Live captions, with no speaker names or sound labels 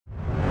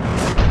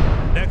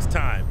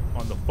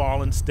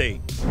fallen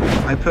state.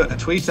 I put a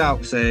tweet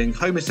out saying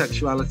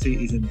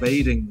homosexuality is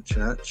invading the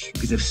church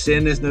because if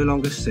sin is no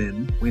longer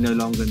sin, we no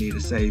longer need a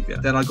savior.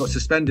 Then I got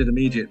suspended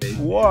immediately.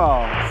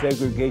 Wow,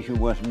 segregation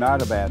was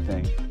not a bad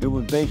thing. It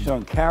was based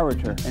on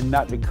character and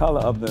not the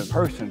color of the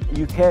person.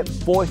 You can't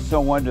force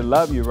someone to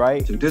love you,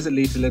 right? So does it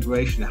lead to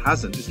liberation? It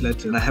hasn't. It's led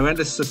to a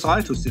horrendous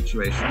societal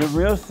situation. The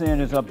real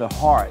sin is of the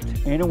heart.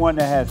 Anyone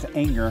that has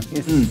anger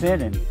is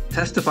sinning.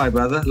 Testify,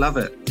 brother. Love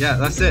it. Yeah,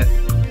 that's it.